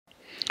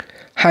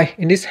Hi,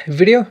 in this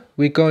video,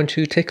 we're going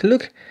to take a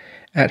look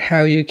at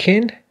how you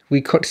can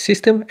record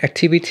system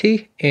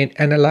activity and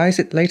analyze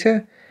it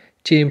later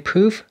to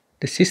improve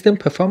the system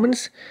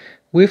performance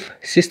with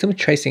system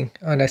tracing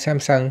on the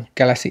Samsung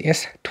Galaxy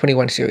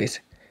S21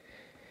 series.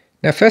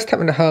 Now first tap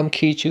on the home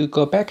key to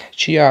go back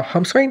to your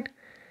home screen,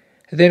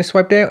 then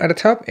swipe down at the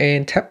top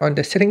and tap on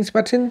the settings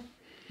button.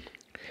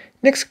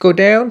 Next go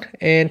down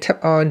and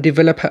tap on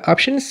developer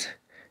options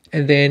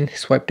and then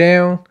swipe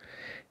down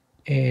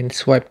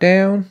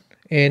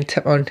and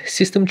tap on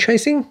system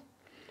tracing.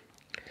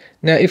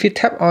 Now if you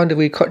tap on the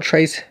record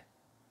trace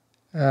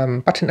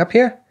button up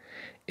here,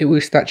 it will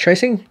start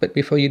tracing, but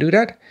before you do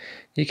that,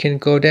 you can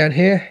go down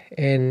here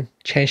and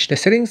change the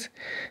settings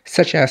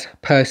such as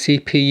per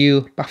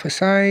CPU buffer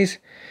size.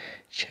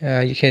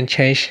 You can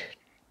change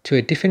to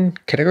a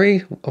different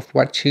category of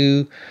what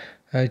to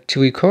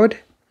record,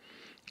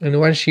 and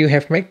once you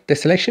have made the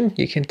selection,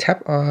 you can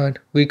tap on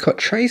record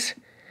trace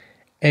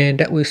and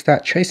that will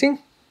start tracing.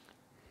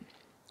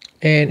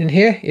 And in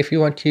here, if you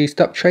want to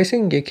stop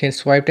tracing, you can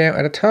swipe down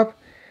at the top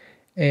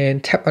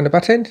and tap on the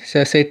button.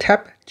 So say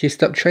tap to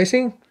stop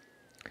tracing.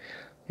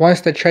 Once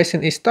the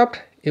tracing is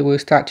stopped, it will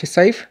start to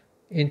save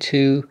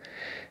into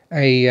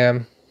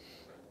a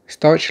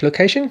storage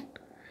location.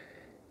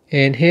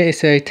 And here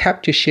is a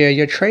tap to share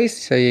your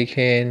trace. So you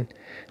can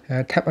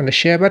tap on the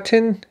share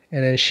button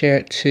and then share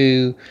it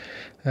to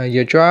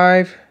your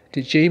drive,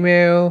 to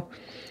Gmail,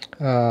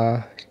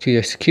 to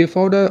your secure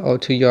folder, or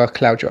to your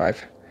cloud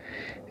drive.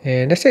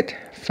 And that's it.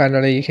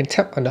 Finally, you can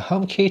tap on the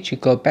home key to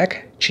go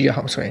back to your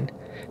home screen.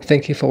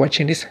 Thank you for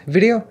watching this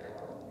video.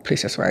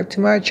 Please subscribe to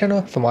my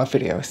channel for more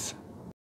videos.